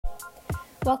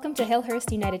Welcome to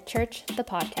Hillhurst United Church, the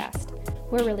podcast.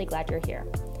 We're really glad you're here.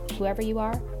 Whoever you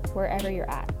are, wherever you're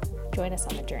at, join us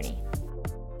on the journey.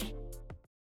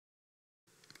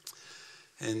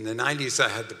 In the 90s, I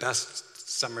had the best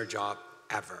summer job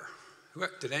ever.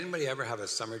 Did anybody ever have a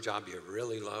summer job you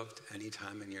really loved any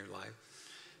time in your life?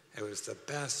 It was the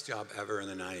best job ever in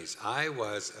the 90s. I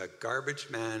was a garbage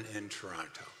man in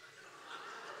Toronto.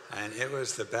 And it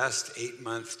was the best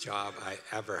 8-month job I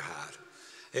ever had.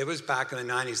 It was back in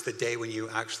the 90s, the day when you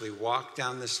actually walked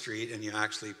down the street and you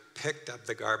actually picked up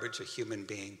the garbage, a human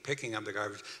being picking up the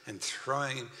garbage and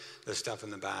throwing the stuff in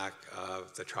the back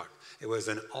of the truck. It was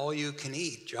an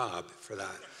all-you-can-eat job for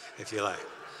that, if you like.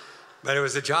 But it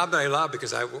was a job that I loved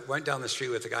because I went down the street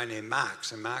with a guy named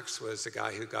Max, and Max was the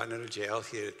guy who'd gotten out of jail.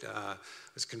 He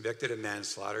was convicted of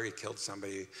manslaughter. He killed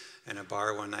somebody in a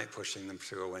bar one night, pushing them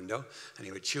through a window, and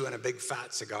he would chew on a big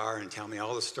fat cigar and tell me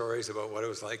all the stories about what it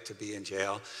was like to be in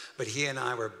jail. But he and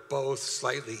I were both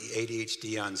slightly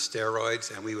ADHD on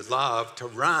steroids, and we would love to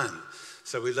run.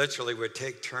 So we literally would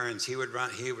take turns. He would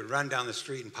run down the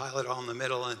street and pile it all in the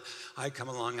middle, and I'd come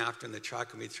along after in the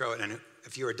truck and we'd throw it. And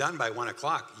if you were done by 1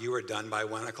 o'clock, you were done by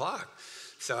 1 o'clock.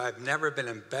 So I've never been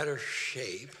in better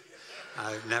shape.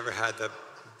 I've never had the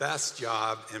best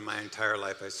job in my entire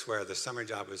life, I swear. The summer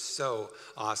job was so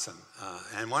awesome.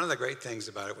 And one of the great things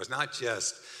about it was not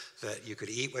just that you could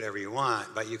eat whatever you want,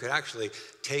 but you could actually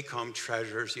take home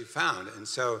treasures you found. And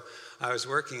so I was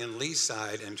working in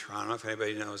Leaside in Toronto, if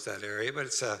anybody knows that area, but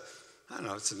it's a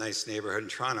nice neighborhood in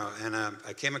Toronto. And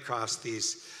I came across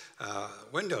these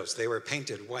windows. They were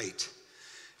painted white.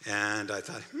 And I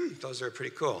thought, those are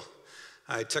pretty cool.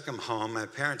 I took them home. My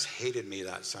parents hated me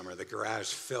that summer. The garage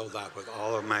filled up with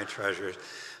all of my treasures.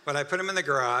 But I put them in the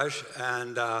garage,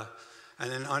 and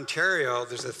in Ontario,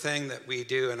 there's a thing that we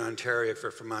do in Ontario, if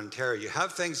you're from Ontario. You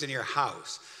have things in your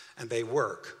house, and they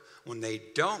work. When they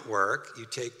don't work, you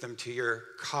take them to your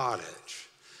cottage.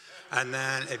 And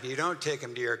then if you don't take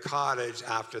them to your cottage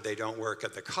after they don't work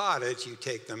at the cottage, you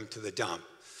take them to the dump.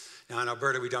 Now in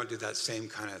Alberta, we don't do that same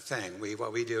kind of thing.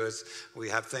 What we do is we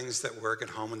have things that work at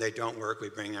home. When they don't work, we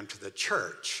bring them to the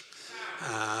church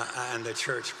and the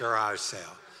church garage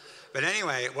sale. But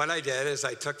anyway, what I did is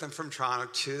I took them from Toronto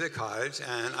to the cottage,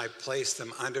 and I placed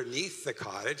them underneath the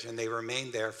cottage, and they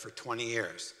remained there for 20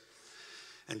 years.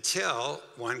 Until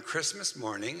one Christmas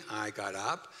morning, I got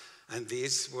up, and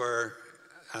these were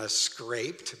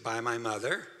scraped by my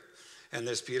mother, and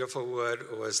this beautiful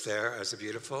wood was there as a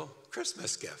beautiful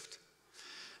Christmas gift.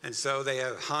 And so they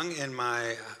have hung in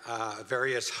my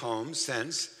various homes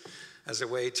since as a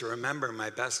way to remember my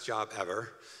best job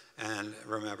ever and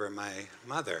remember my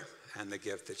mother and the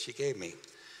gift that she gave me.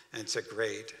 And it's a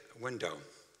great window.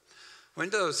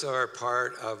 Windows are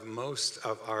part of most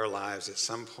of our lives at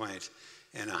some point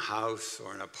in a house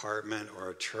or an apartment or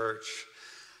a church.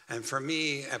 And for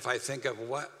me, if I think of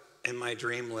what in my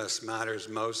dream list matters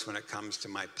most when it comes to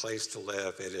my place to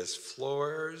live, it is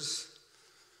floors,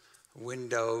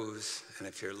 windows, and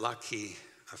if you're lucky,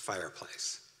 a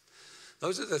fireplace.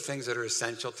 Those are the things that are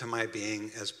essential to my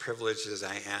being. As privileged as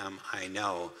I am, I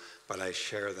know, but I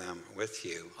share them with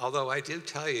you. Although I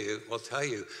will tell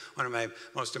you, one of my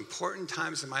most important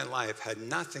times in my life had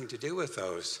nothing to do with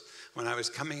those. When I was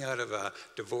coming out of a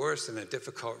divorce and a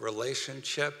difficult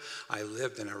relationship, I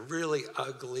lived in a really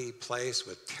ugly place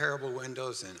with terrible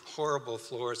windows and horrible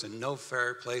floors and no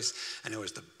fireplace, and it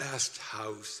was the best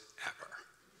house ever.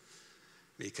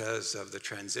 Because of the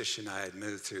transition I had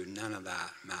moved through, none of that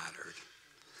mattered.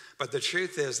 But the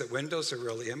truth is that windows are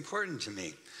really important to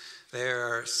me. They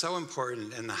are so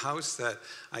important. In the house that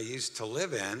I used to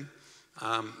live in,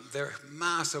 there are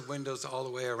massive windows all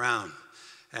the way around.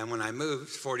 And when I moved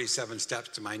 47 steps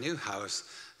to my new house,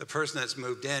 the person that's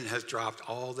moved in has dropped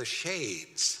all the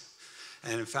shades.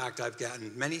 And in fact, I've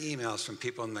gotten many emails from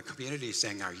people in the community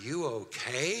saying, "Are you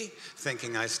okay?"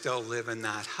 Thinking I still live in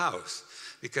that house.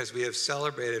 Because we have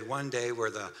celebrated one day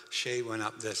where the shade went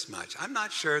up this much. I'm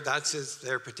not sure that's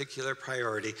their particular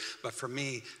priority, but for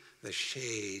me, the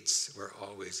shades were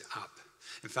always up.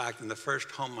 In fact, in the first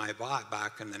home I bought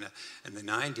back in the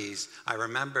 90s, I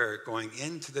remember going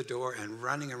into the door and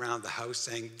running around the house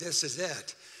saying, "This is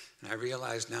it." And I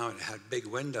realized now it had big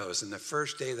windows. And the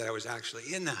first day that I was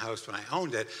actually in the house when I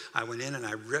owned it, I went in and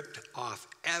I ripped off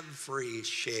every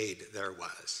shade there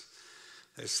was.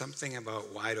 There's something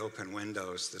about wide open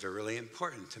windows that are really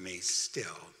important to me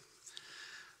still.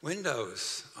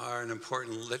 Windows are an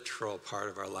important literal part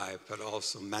of our life, but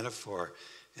also metaphor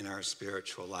in our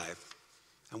spiritual life.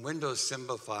 And windows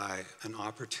symbolize an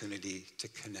opportunity to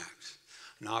connect,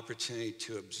 an opportunity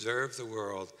to observe the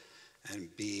world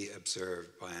and be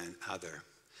observed by another.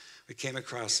 We came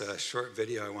across a short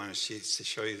video I want to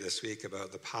show you this week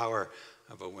about the power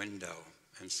of a window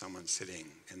and someone sitting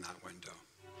in that window.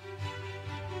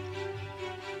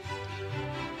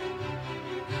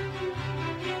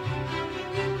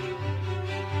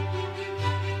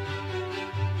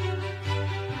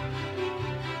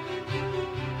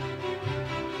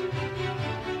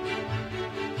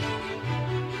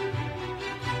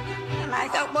 And I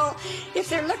thought, well, if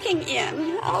they're looking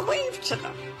in, I'll wave to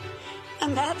them.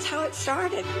 And that's how it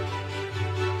started.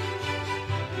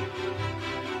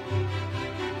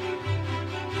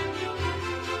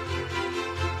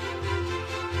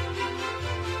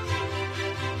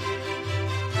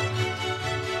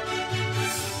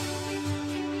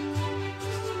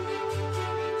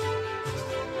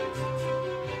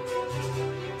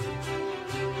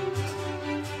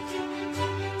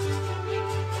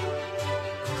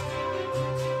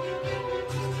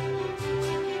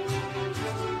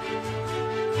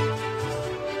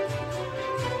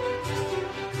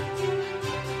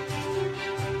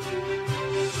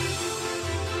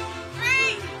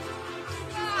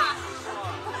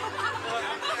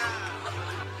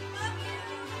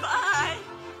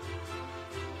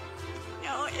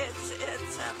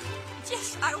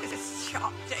 I was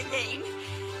shocked again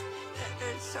that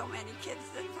there's so many kids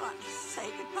that want to say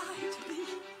goodbye to me.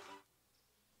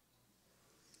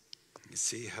 You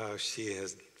see how she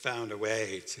has found a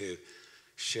way to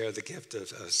share the gift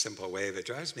of a simple wave. It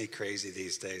drives me crazy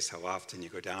these days how often you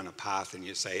go down a path and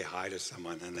you say hi to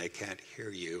someone and they can't hear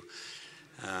you.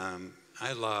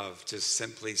 I love just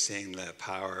simply seeing the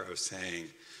power of saying,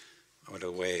 what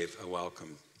a wave, a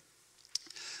welcome.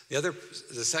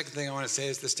 The second thing I want to say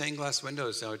is the stained glass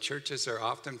windows. Now, churches are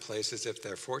often places, if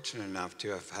they're fortunate enough to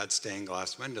have had stained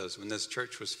glass windows. When this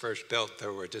church was first built,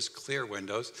 there were just clear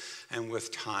windows. And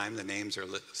with time, the names are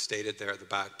stated there at the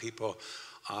back. People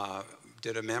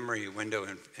did a memory window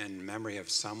in memory of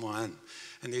someone.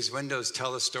 And these windows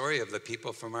tell the story of the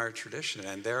people from our tradition.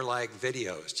 And they're like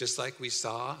videos. Just like we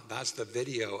saw, that's the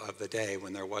video of the day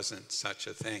when there wasn't such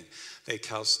a thing. They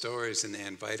tell stories and they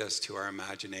invite us to our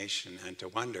imagination and to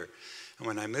wonder. And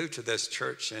when I moved to this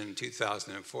church in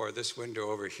 2004, this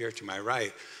window over here to my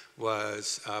right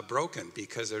was broken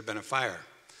because there had been a fire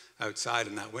outside,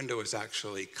 and that window was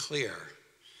actually clear.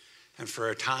 And for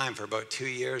a time, for about 2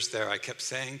 years there, I kept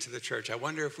saying to the church, I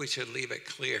wonder if we should leave it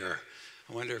clear.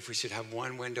 I wonder if we should have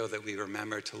one window that we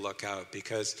remember to look out,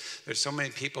 because there's so many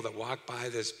people that walk by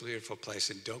this beautiful place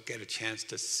and don't get a chance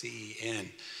to see in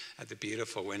at the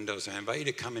beautiful windows. And I invite you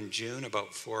to come in June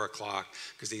about 4 o'clock,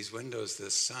 because these windows,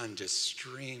 the sun just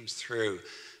streams through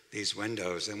these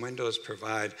windows. And windows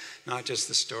provide not just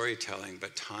the storytelling,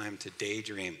 but time to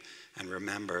daydream and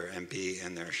remember and be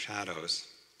in their shadows.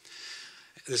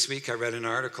 This week I read an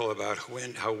article about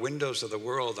how windows of the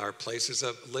world are places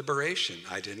of liberation.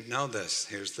 I didn't know this.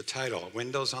 Here's the title: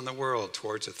 Windows on the World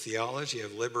Towards a Theology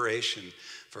of Liberation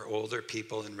for Older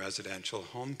People in Residential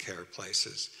Home Care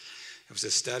Places. It was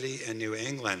a study in New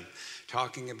England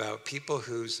talking about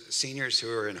seniors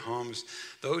who are in homes,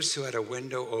 those who had a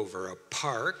window over a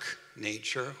park,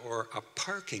 nature, or a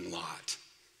parking lot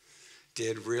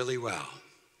did really well.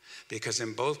 Because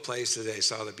in both places, they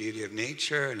saw the beauty of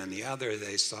nature, and in the other,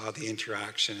 they saw the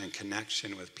interaction and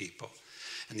connection with people.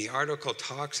 And the article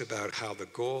talks about how the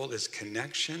goal is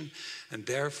connection, and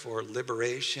therefore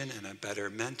liberation and a better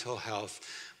mental health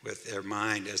with their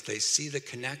mind as they see the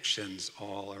connections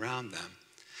all around them.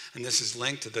 And this is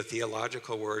linked to the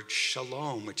theological word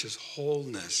shalom, which is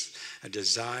wholeness, a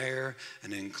desire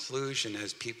and inclusion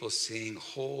as people seeing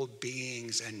whole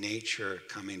beings and nature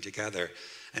coming together.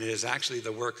 And it is actually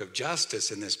the work of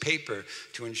justice in this paper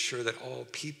to ensure that all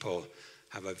people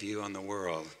have a view on the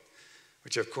world,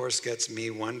 which of course gets me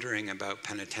wondering about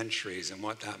penitentiaries and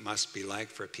what that must be like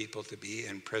for people to be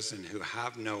in prison who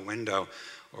have no window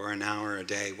or an hour a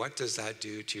day. What does that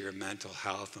do to your mental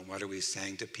health? And what are we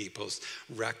saying to people's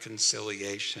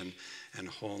reconciliation and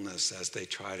wholeness as they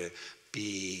try to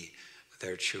be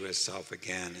their truest self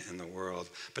again in the world?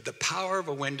 But the power of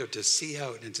a window to see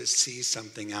out and to see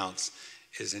something else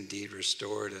is indeed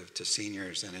restorative to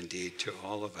seniors and indeed to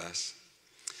all of us.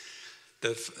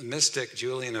 The mystic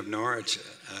Julian of Norwich,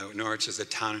 Norwich is a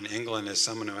town in England, is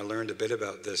someone who I learned a bit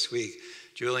about this week.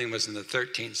 Julian was in the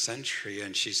 13th century,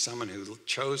 and she's someone who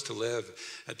chose to live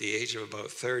at the age of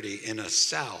about 30 in a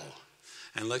cell.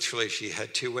 And literally she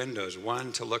had two windows,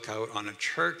 one to look out on a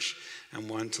church and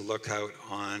one to look out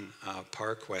on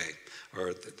Parkway,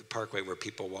 or the Parkway where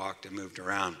people walked and moved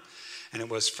around. And it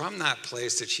was from that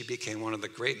place that she became one of the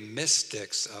great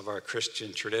mystics of our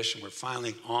Christian tradition. We're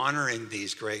finally honoring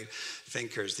these great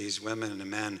thinkers, these women and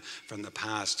men from the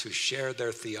past who shared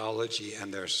their theology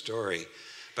and their story.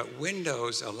 But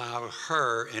windows allow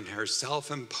her in her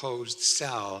self-imposed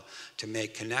cell to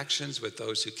make connections with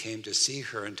those who came to see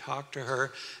her and talk to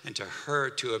her, and to her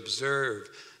to observe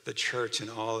the church and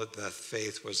all that the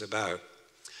faith was about.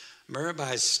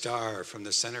 Mirabai Starr from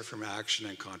the Center for Action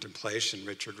and Contemplation,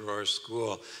 Richard Rohr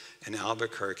School in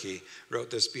Albuquerque, wrote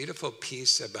this beautiful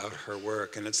piece about her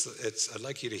work. And I'd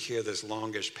like you to hear this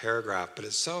longish paragraph, but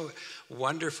it's so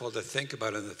wonderful to think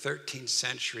about. In the 13th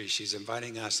century, she's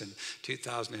inviting us in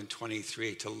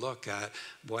 2023 to look at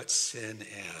what sin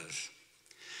is.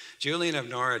 Julian of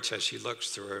Norwich, as she looks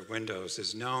through her windows,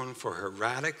 is known for her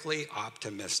radically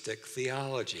optimistic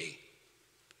theology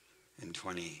in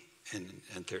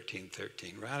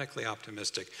 1313, radically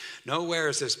optimistic. Nowhere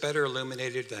is this better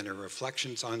illuminated than her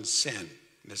reflections on sin,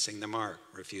 missing the mark,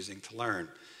 refusing to learn.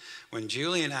 When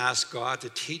Julian asked God to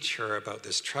teach her about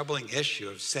this troubling issue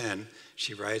of sin,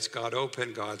 she writes, God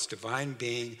opened God's divine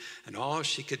being, and all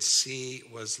she could see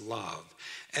was love.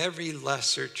 Every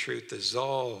lesser truth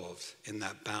dissolved in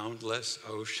that boundless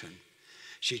ocean.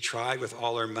 She tried with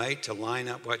all her might to line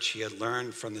up what she had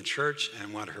learned from the church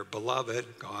and what her beloved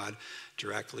God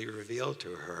directly revealed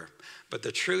to her. But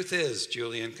the truth is,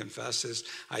 Julian confesses,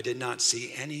 I did not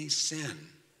see any sin.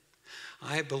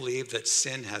 I believe that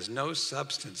sin has no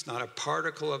substance, not a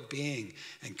particle of being,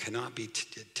 and cannot be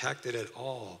detected at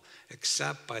all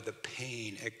except by the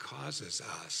pain it causes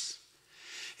us.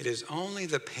 It is only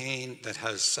the pain that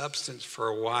has substance for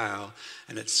a while,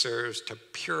 and it serves to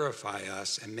purify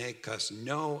us and make us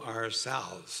know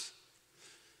ourselves.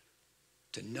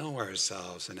 To know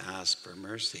ourselves and ask for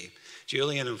mercy.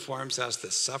 Julian informs us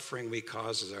that suffering we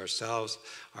cause as ourselves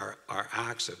are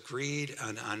acts of greed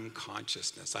and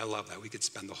unconsciousness. I love that. We could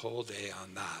spend the whole day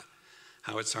on that.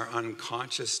 How it's our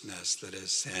unconsciousness that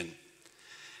is sin.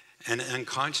 And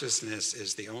unconsciousness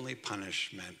is the only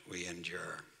punishment we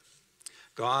endure.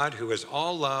 God, who is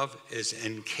all love, is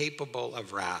incapable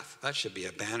of wrath. That should be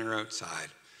a banner outside.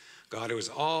 God, who is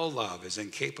all love, is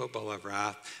incapable of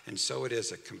wrath, and so it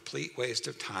is a complete waste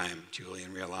of time,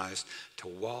 Julian realized, to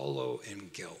wallow in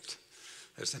guilt.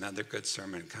 There's another good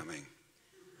sermon coming.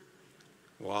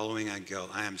 Wallowing in guilt.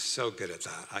 I am so good at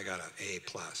that. I got an A+.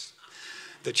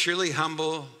 The truly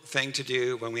humble thing to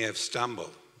do when we have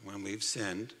stumbled, when we've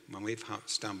sinned, when we've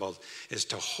stumbled, is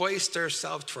to hoist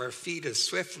ourselves to our feet as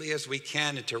swiftly as we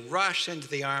can and to rush into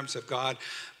the arms of God,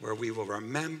 where we will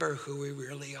remember who we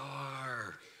really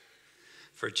are.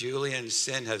 For Julian,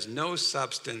 sin has no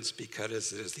substance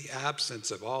because it is the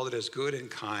absence of all that is good and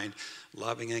kind,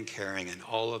 loving and caring, and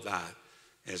all of that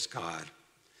is God.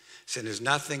 Sin is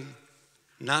nothing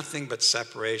but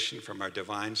separation from our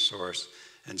divine source,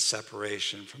 and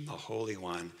separation from the Holy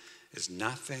One is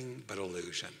nothing but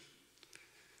illusion.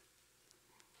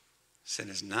 Sin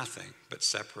is nothing but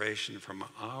separation from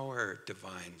our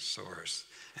divine source,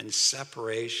 and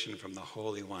separation from the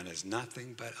Holy One is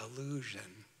nothing but illusion.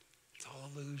 It's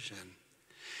all illusion.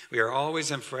 We are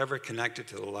always and forever connected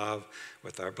to the love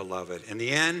with our beloved. In the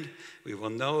end, we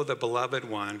will know the beloved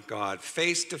one, God,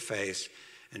 face to face,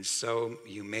 and so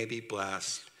you may be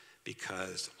blessed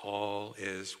because all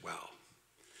is well.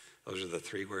 Those are the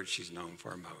three words she's known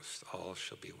for most. All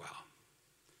shall be well.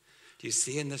 Do you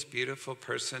see in this beautiful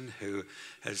person who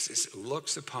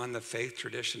looks upon the faith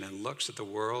tradition and looks at the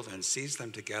world and sees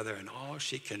them together, and all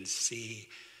she can see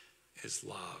is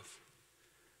love?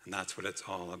 And that's what it's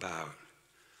all about.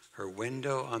 Her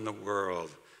window on the world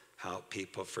helped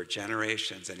people for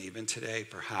generations, and even today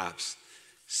perhaps,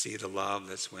 see the love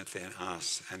that's within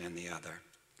us and in the other.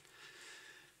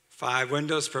 5,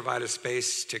 windows provide a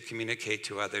space to communicate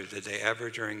to others. Did they ever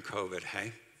during COVID,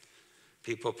 hey?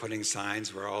 People putting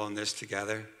signs, we're all in this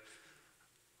together.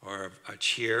 Or a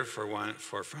cheer for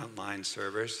frontline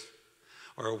servers.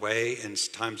 Or a way in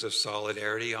times of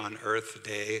solidarity on Earth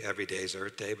Day, every day is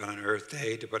Earth Day, but on Earth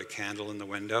Day to put a candle in the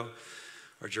window,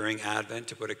 or during Advent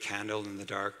to put a candle in the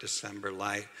dark December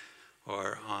light,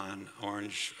 or on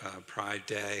Orange Pride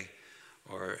Day,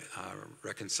 or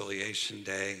Reconciliation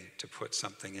Day to put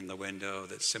something in the window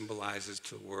that symbolizes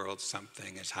to the world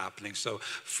something is happening. So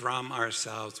from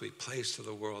ourselves, we place to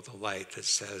the world a light that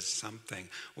says something.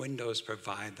 Windows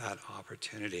provide that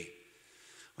opportunity.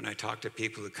 When I talk to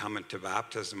people who come into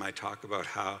baptism, I talk about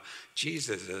how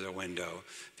Jesus is a window.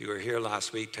 If you were here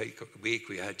last week,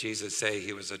 we had Jesus say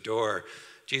he was a door.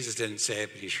 Jesus didn't say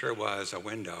it, but he sure was a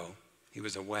window. He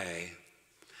was a way.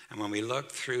 And when we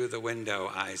look through the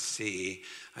window, I say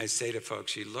to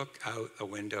folks, you look out a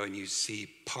window and you see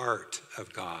part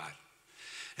of God.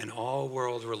 And all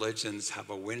world religions have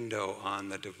a window on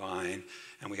the divine,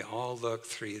 and we all look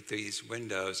through these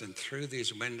windows, and through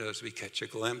these windows we catch a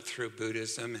glimpse through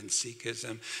Buddhism and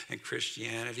Sikhism and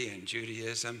Christianity and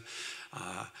Judaism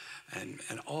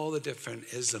and all the different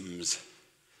isms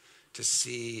to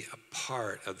see a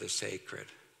part of the sacred.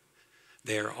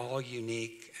 They are all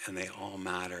unique and they all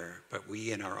matter, but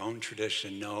we in our own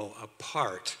tradition know a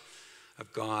part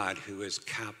of God who is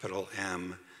capital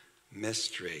M,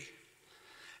 mystery.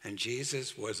 And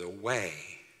Jesus was a way,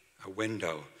 a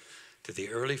window. To the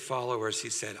early followers, he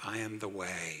said, I am the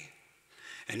way.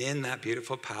 And in that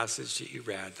beautiful passage that you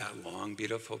read, that long,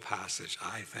 beautiful passage,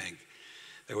 I think,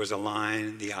 there was a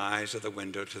line, the eyes are the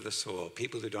window to the soul.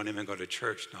 People who don't even go to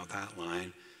church know that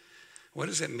line. What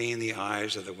does it mean, the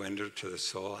eyes are the window to the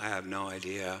soul? I have no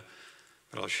idea,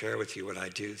 but I'll share with you what I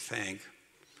do think.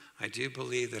 I do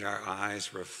believe that our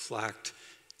eyes reflect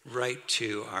right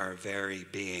to our very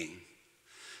being.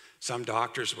 Some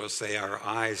doctors will say our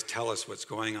eyes tell us what's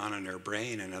going on in our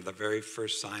brain and are the very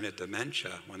first sign of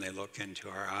dementia when they look into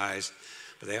our eyes.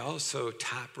 But they also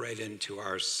tap right into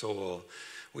our soul.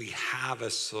 We have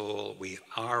a soul. We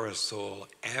are a soul.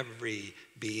 Every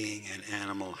being and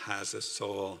animal has a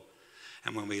soul.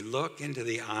 And when we look into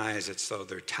the eyes, it's though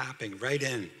they're tapping right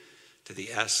in to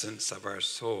the essence of our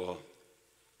soul.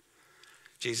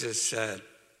 Jesus said,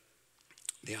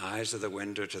 the eyes are the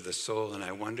window to the soul. And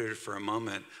I wondered for a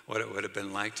moment what it would have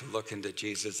been like to look into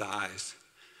Jesus' eyes,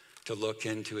 to look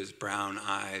into his brown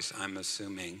eyes, I'm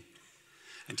assuming,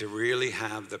 and to really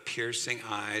have the piercing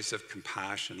eyes of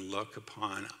compassion look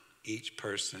upon each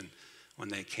person when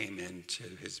they came into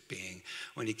his being.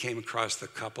 When he came across the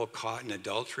couple caught in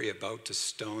adultery about to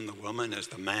stone the woman as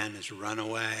the man has run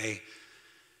away,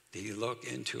 did he look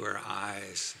into her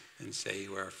eyes and say,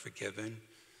 you are forgiven?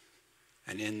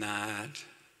 And in that,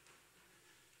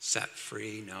 set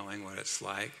free, knowing what it's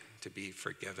like to be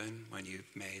forgiven when you've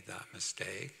made that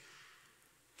mistake.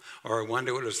 Or I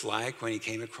wonder what it was like when he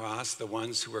came across the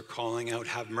ones who were calling out,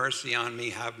 have mercy on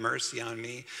me,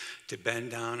 to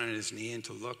bend down on his knee and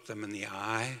to look them in the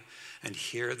eye and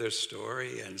hear their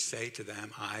story and say to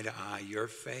them, eye to eye, your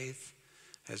faith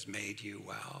has made you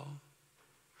well.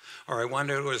 Or I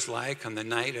wonder what it was like on the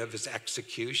night of his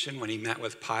execution when he met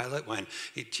with Pilate, when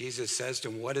Jesus says to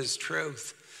him, what is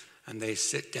truth? And they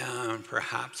sit down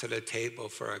perhaps at a table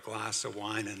for a glass of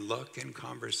wine and look in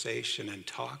conversation and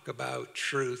talk about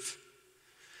truth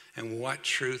and what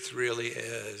truth really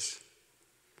is.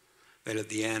 That at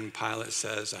the end, Pilate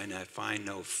says, I find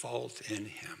no fault in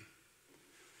him.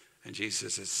 And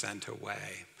Jesus is sent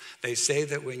away. They say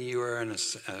that when you are in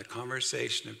a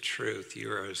conversation of truth,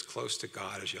 you are as close to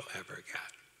God as you'll ever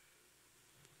get.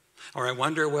 Or I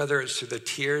wonder whether it's through the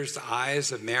tears, the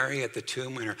eyes of Mary at the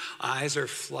tomb, when her eyes are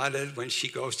flooded, when she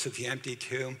goes to the empty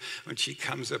tomb, when she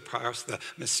comes across the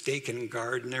mistaken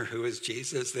gardener who is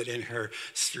Jesus, that in her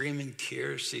streaming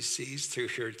tears, she sees through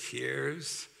her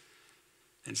tears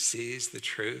and sees the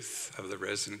truth of the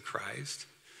risen Christ,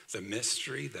 the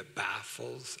mystery that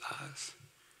baffles us.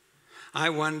 I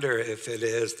wonder if it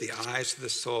is the eyes of the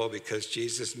soul, because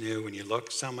Jesus knew when you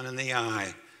look someone in the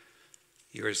eye,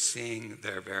 you are seeing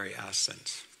their very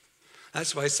essence.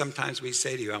 That's why sometimes we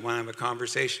say to you, I want to have a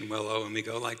conversation, Willow, and we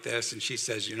go like this, and she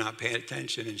says, you're not paying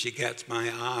attention, and she gets my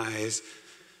eyes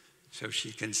so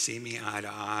she can see me eye to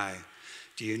eye.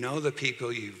 Do you know the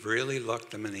people you've really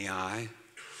looked them in the eye,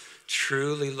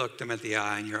 truly looked them at the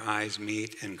eye, and your eyes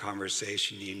meet in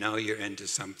conversation, you know you're into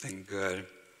something good.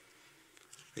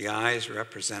 The eyes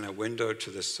represent a window to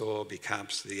the soul,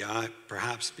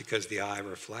 perhaps because the eye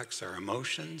reflects our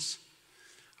emotions,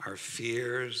 our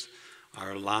fears,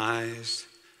 our lies,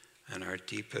 and our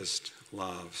deepest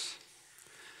loves.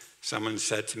 Someone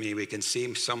said to me, we can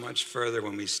see so much further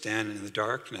when we stand in the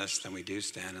darkness than we do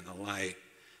stand in the light.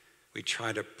 We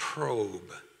try to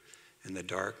probe in the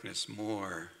darkness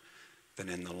more than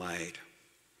in the light.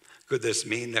 Could this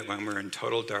mean that when we're in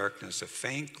total darkness, a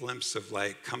faint glimpse of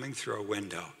light coming through a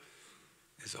window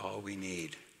is all we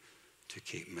need to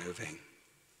keep moving?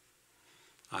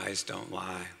 Eyes don't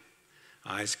lie.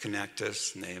 Eyes connect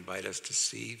us, and they invite us to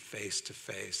see face to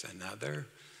face another.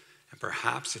 And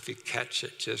perhaps if you catch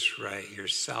it just right,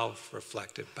 yourself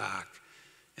reflected back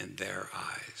in their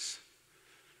eyes.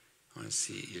 I want to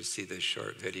see you see this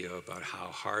short video about how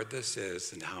hard this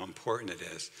is and how important it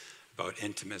is about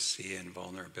intimacy and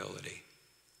vulnerability.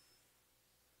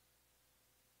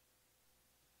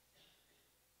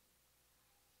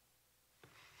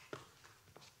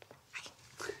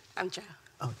 I'm Jo.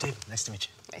 Oh, David, nice to meet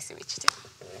you. Nice to meet you too.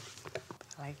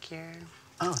 like your...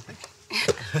 Oh, thank you.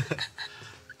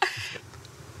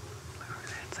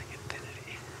 It's like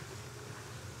infinity.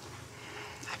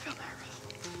 I feel nervous.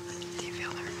 Do you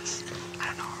feel nervous? I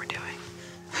don't know what we're doing.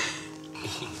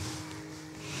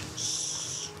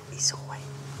 He's so white.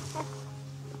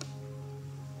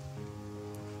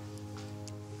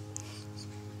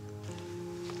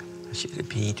 I should have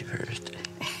peed first.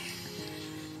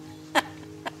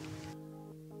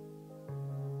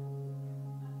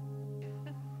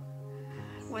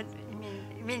 What,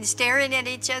 you mean staring at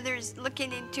each other's,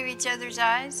 looking into each other's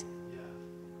eyes?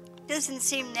 Doesn't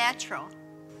seem natural.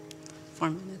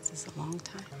 4 minutes is a long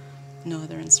time. No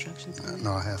other instructions on it?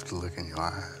 No, I have to look in your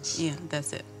eyes. Yeah,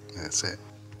 that's it. That's it.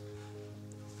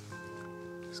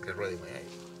 Just get ready, man.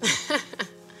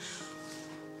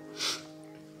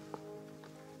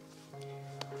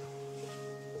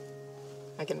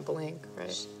 I can blink,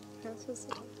 right? That's just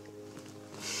it.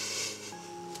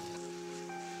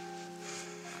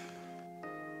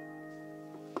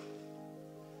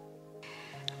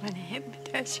 I'm gonna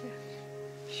hypnotize you.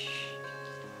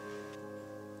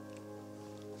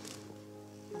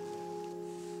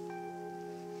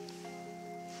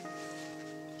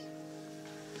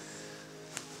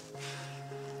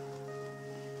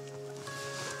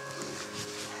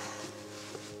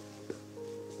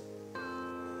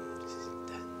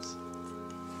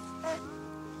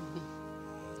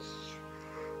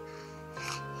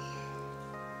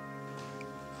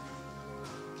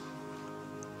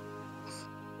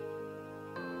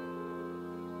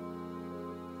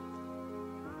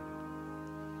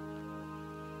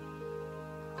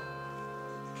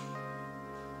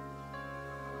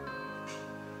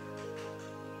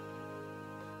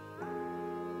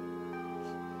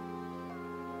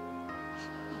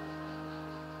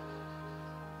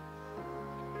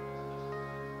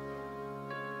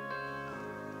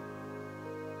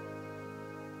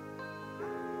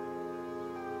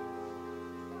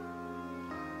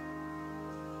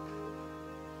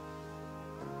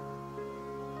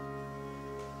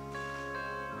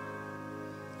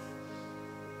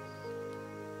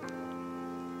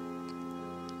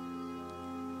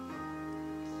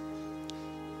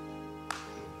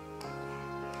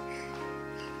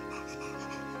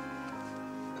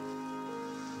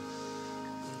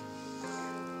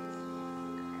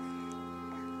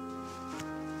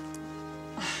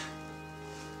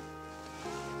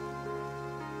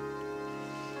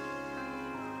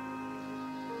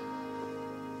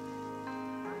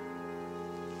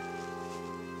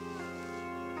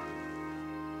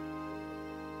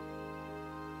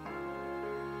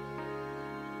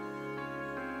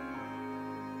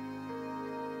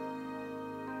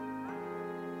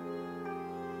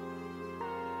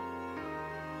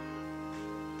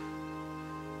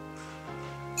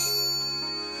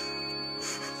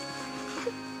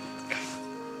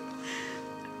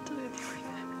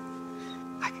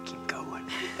 I could keep going.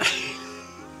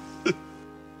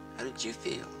 How did you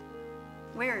feel?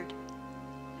 Weird.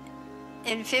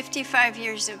 In 55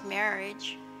 years of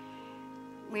marriage,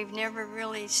 we've never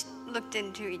really looked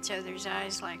into each other's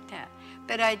eyes like that.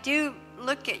 But I do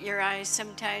look at your eyes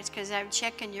sometimes because I'm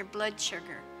checking your blood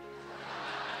sugar.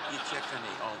 You check on me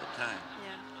all the time.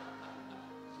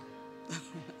 Yeah.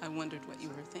 I wondered what you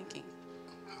were thinking.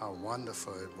 How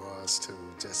wonderful it was to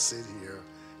just sit here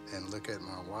and look at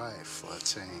my wife for a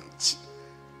change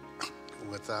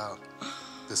without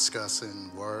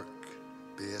discussing work,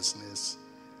 business,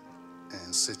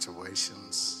 and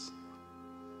situations.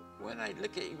 When I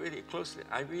look at you really closely,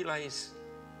 I realize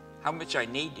how much I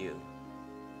need you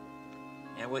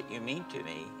and what you mean to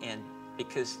me, and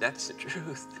because that's the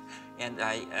truth. And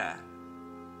I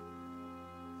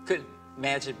couldn't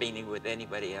imagine being with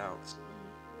anybody else.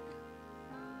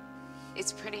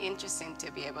 It's pretty interesting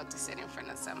to be able to sit in front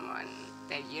of someone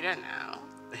that you don't know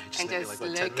Just and like, just like,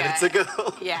 look 10 minutes at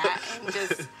ago. yeah, and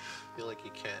just feel like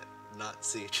you can't not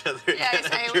see each other. yeah, again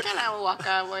say after- we kind of walk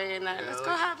away and let's go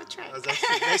like, have a drink. I was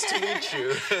actually nice to meet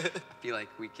you. I feel like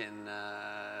we can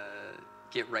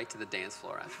get right to the dance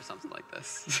floor after something like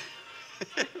this.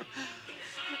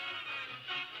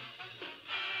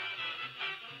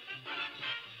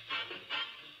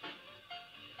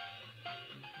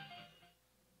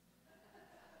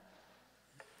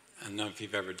 I don't know if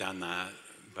you've ever done that,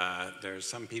 but there's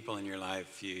some people in your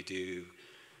life you do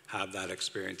have that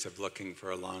experience of looking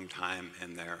for a long time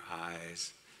in their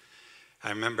eyes. I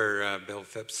remember Bill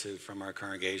Phipps, who from our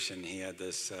congregation, he had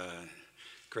this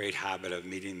great habit of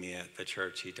meeting me at the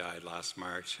church. He died last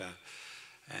March.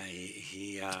 And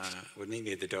he would meet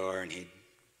me at the door and he'd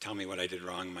tell me what I did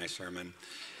wrong in my sermon.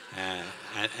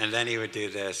 And then he would do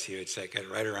this. He would say, get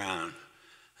right around.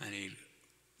 And he'd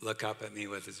look up at me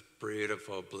with his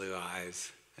beautiful blue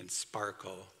eyes and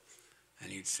sparkle,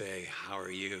 and he'd say, "How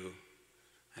are you?"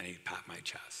 And he'd pat my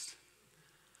chest.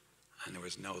 And there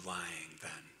was no lying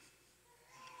then.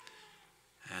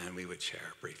 And we would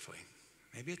share briefly.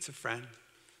 Maybe it's a friend,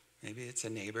 maybe it's a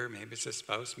neighbor, maybe it's a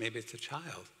spouse, maybe it's a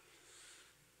child.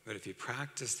 But if you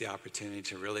practice the opportunity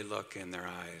to really look in their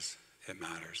eyes, it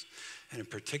matters. And in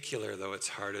particular, though, it's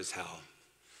hard as hell.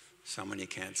 Someone you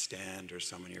can't stand or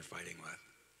someone you're fighting with.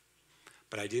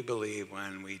 But I do believe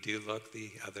when we do look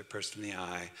the other person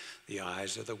in the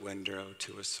eyes are the window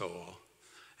to a soul.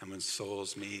 And when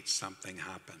souls meet, something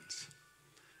happens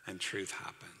and truth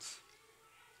happens.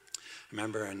 I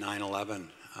remember in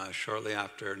 9/11, shortly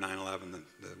after 9/11,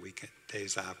 the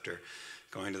days after,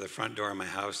 going to the front door of my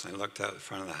house, and I looked out the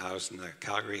front of the house, and the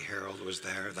Calgary Herald was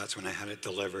there. That's when I had it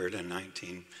delivered in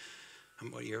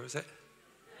what year was it?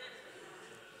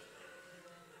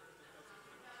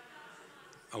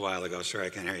 A while ago, sorry, I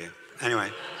can't hear you.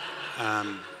 Anyway,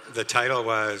 the title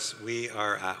was, "We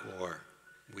Are at War."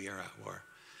 We are at war.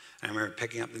 And I remember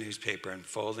picking up the newspaper and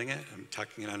folding it and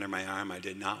tucking it under my arm. I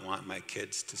did not want my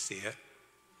kids to see it.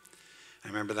 I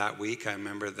remember that week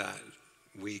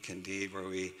indeed, where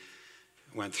we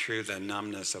went through the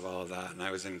numbness of all of that. And I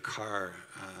was in a car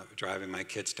driving my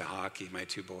kids to hockey, my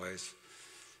two boys.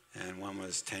 And one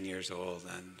was 10 years old.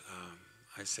 And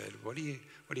I said, what do you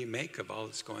make of all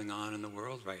that's going on in the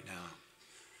world right now?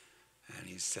 And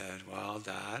he said, "Well,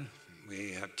 Dad,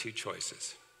 we have two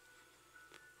choices.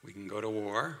 We can go to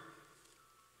war,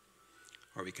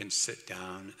 or we can sit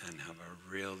down and have a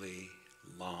really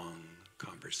long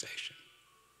conversation."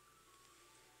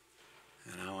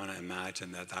 And I want to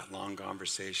imagine that long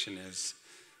conversation is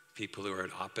people who are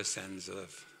at opposite ends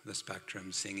of the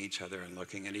spectrum, seeing each other and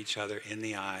looking at each other in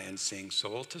the eye and seeing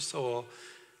soul to soul.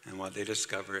 And what they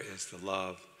discover is the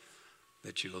love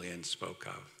that Julian spoke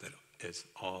of, that is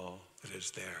all that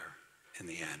is there in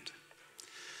the end.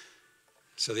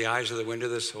 So the eyes are the window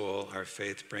of the soul. Our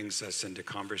faith brings us into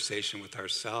conversation with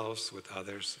ourselves, with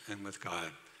others, and with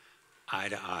God. Eye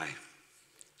to eye,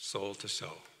 soul to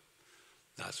soul.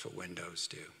 That's what windows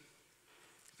do.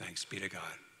 Thanks be to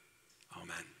God.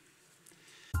 Amen.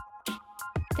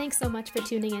 Thanks so much for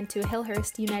tuning in to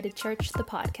Hillhurst United Church, the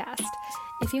podcast.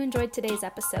 If you enjoyed today's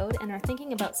episode and are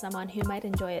thinking about someone who might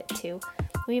enjoy it too,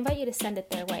 we invite you to send it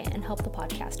their way and help the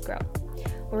podcast grow.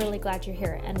 We're really glad you're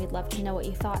here, and we'd love to know what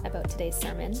you thought about today's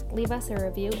sermon. Leave us a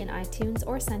review in iTunes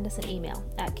or send us an email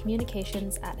at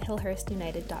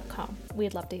communications@hillhurstunited.com.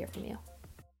 We'd love to hear from you.